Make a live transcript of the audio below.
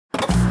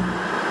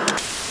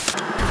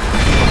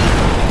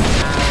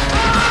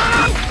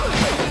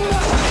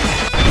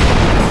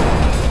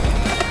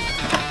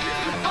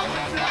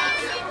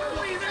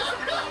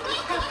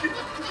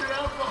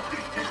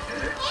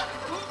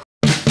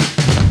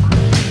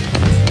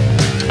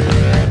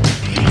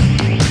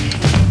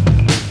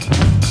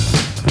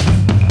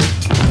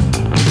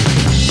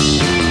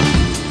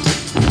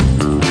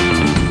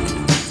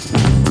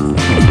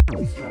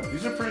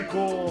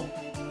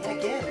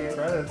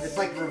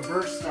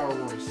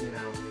you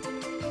know.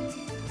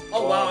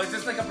 Oh wow, is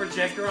this like a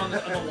projector on the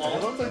wall? I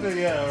don't think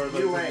they, or like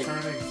You they're ain't.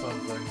 turning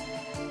something.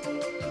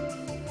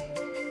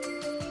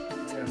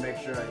 I'm gonna make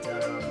sure I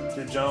got it on.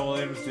 Did John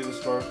Williams do the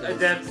score for this?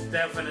 That's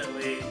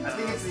definitely. I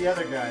think it's the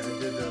other guy that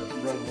did the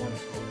Rogue One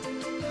score.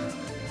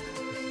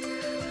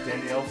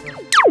 Danny Elfman?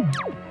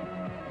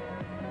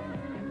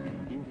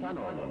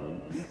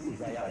 İnsanoğlunun ilk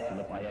uzaya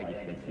açılıp Ay'a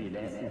gitmesiyle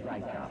uzay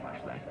çağı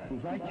başlar.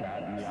 Uzay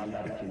çağı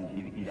dünyalar için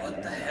bir What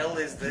the ilerleme. hell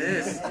is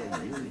this?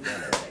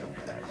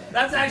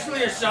 That's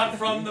actually a shot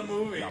from the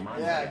movie.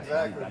 Yeah,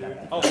 exactly, dude.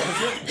 Oh, is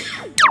it?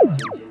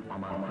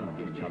 Amansız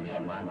bir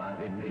çalışma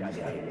ve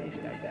mücadele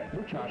işlerler.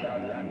 Bu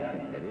çağda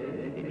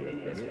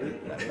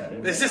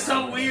This is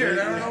so weird.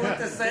 I don't know what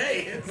to say.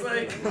 It's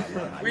like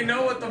we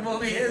know what the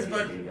movie is,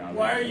 but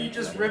why are you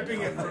just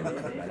ripping it from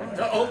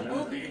the old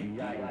movie?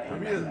 I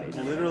mean, it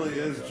literally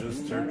is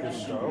just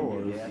Turkish Star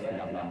Wars.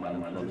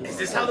 Is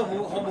this how the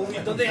whole movie?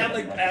 Don't they have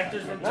like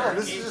actors from No, Turkey?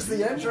 this is just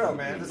the intro,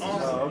 man. This is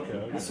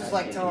okay. This is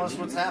like telling us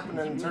what's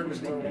happening in Turkish.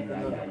 They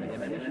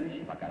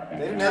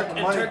didn't have the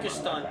in money. Turkish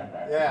Star.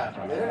 Yeah,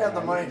 they didn't have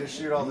the money to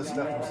shoot all this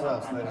stuff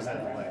themselves. So they just had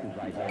to like.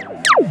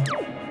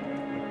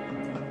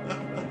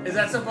 Is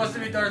that supposed to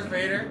be Darth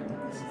Vader?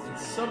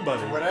 It's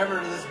somebody. Whatever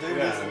this dude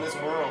is in this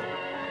world.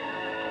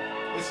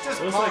 It's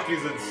just. Looks like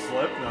he's in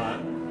Slipknot.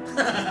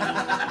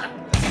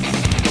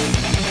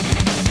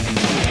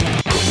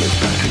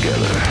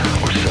 together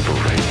or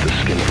separate the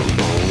skin from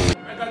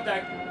bone. I got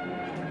that.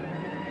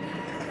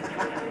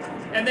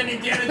 And then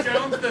Indiana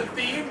Jones, the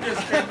theme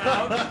just came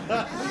out.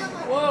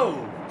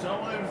 Whoa!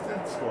 John Williams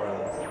did score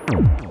this.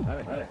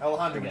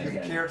 Alejandro, do you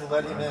care to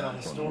let him in on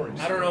the stories?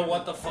 I don't know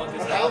what the fuck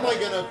is How am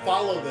happening. I gonna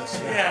follow this?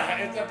 Yeah,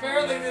 it's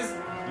apparently this.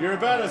 You're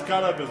about as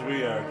caught up as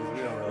we are, because we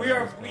don't really We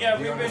are, yeah,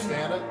 Do we've you been.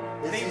 understand it?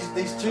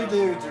 These two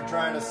dudes are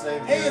trying to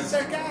save. Hey, his- it's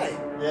that guy.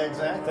 Yeah,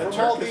 exactly. From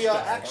all the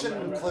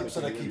action clips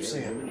that I keep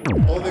seeing.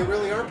 Oh, they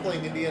really are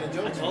playing Indiana I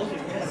Jones. told you,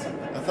 yes.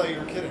 I thought you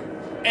were kidding.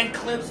 And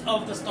clips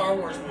of the Star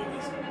Wars movies.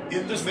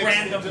 In Just mixed-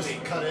 randomly.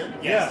 just cut in.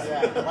 Yes.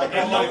 Yeah, like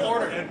And all no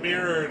order. And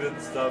mirrored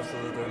and stuff so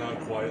that they're not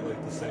quite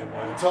like the same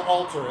way. To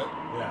alter it.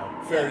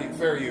 Yeah.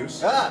 Fair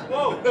use. Ah,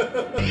 Whoa!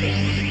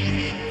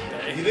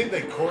 You think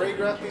they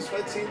choreographed these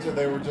fight scenes, or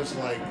they were just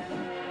like?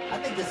 I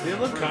think this is. They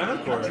look kind of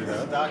I think this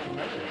is a choreographed.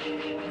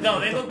 documentary. No,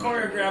 they look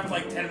choreographed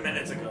like 10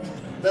 minutes ago.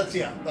 That's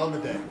on the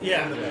day.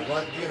 Yeah. On the day.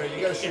 Like, you know, you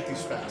gotta shoot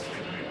these fast.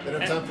 They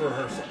don't have time for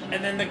rehearsal.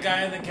 And then the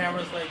guy in the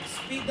camera's like,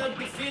 speed up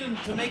the film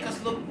to make us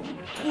look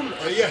cooler.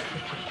 Oh yeah.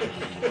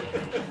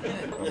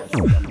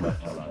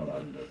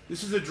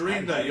 This is a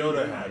dream that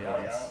Yoda had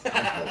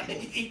once.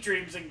 He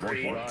dreams in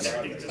green.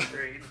 Everything's in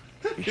green.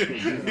 At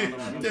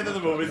the end of the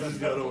movie, this is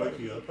Yoda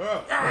waking up.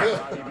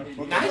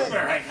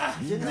 Nightmare I got.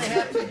 Didn't they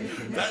have to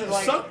That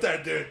like suck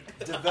that dude.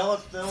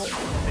 develop film?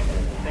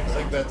 I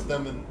think that's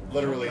them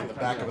literally in the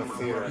back of a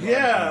theater.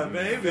 Yeah,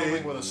 maybe.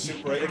 Filming with a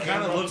super 8 It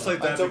kind of looks like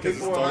that until because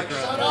people it's were like,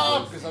 dark "Shut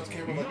around. up!" Because that's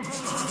camera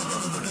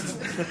like.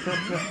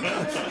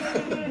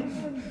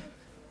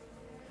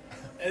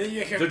 And then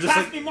you hear, They're just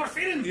pass like- me more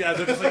film. Yeah,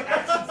 they're just like,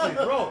 action scene,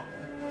 bro.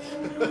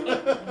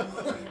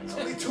 It's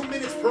only 2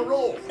 minutes per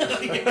roll.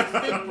 We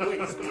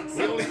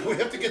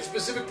have to get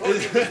specific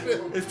parts of this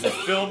film. It's just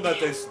film that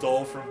they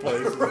stole from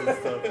places and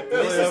stuff. They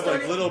only have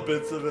like little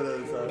bits of it at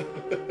a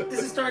time.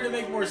 This is starting to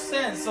make more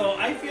sense. So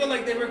I feel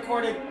like they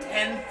recorded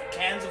 10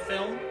 cans of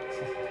film,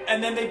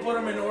 and then they put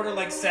them in order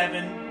like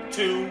 7,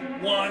 2,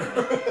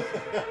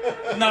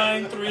 1,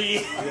 9, 3.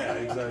 Yeah,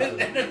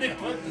 exactly. And then they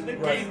put the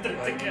Right, them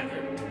right.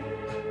 together.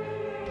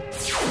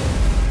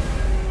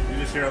 You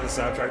just hear on the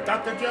soundtrack,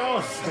 Dr.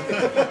 Jones!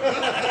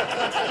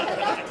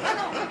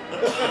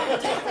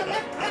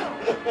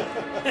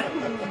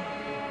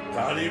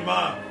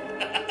 Kalima!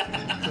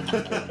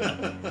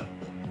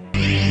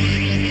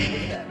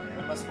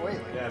 I must wait.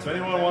 Yeah, if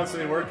anyone wants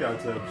any workout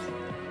tips,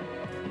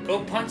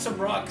 Go punch some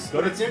rocks.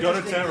 go to It's 10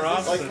 interesting,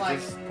 Rocks this is and like-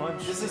 just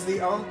punch. This is the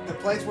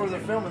place where they're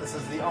filming. This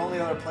is the only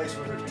other place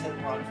where there's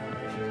 10 rock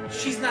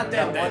formations. She's not Got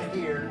that one bad.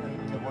 here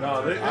and the one.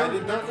 No, there. I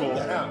did not cool. know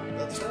that. Yeah,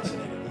 that's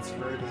fascinating. It's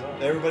very bizarre.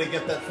 Did everybody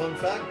get that fun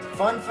fact?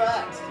 Fun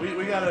fact.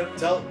 We gotta...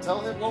 Tell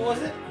him. What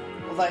was it?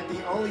 Well, like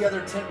the only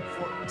other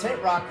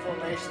tent rock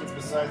formations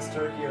besides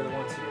Turkey are the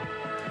ones here.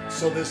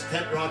 So this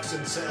tent rocks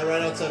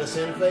right outside of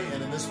Santa Fe,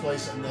 and in this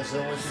place, and that's the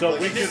only two So we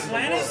places could,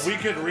 in the world. we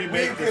could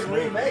remake We this could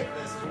movie. remake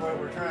this. Is what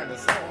we're trying to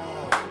say.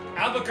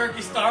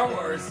 Albuquerque Star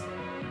Wars.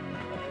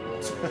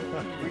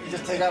 We can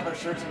just take off our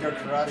shirts and go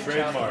karate.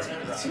 Trademark. chop and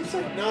It tent rock. seems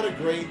like not a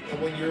great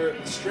when you're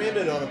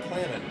stranded on a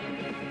planet.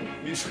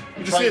 You just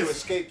Trying see to it.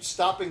 escape,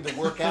 stopping to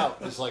work out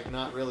is like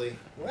not really.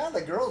 Well,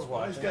 the girls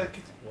watch. He's gotta-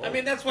 I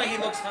mean, that's why he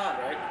looks hot,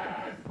 right?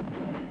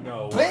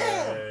 No Bam!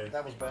 way.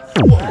 That was bad.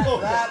 Whoa.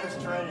 That is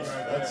training right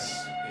there.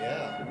 That's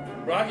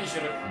yeah. Rocky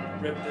should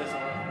have ripped this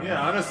off.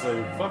 Yeah,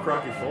 honestly, fuck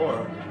Rocky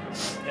 4.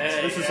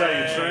 Hey, This is how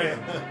you train.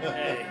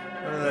 Hey.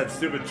 None of that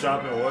stupid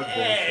chop and wood bullshit.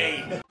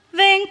 Hey.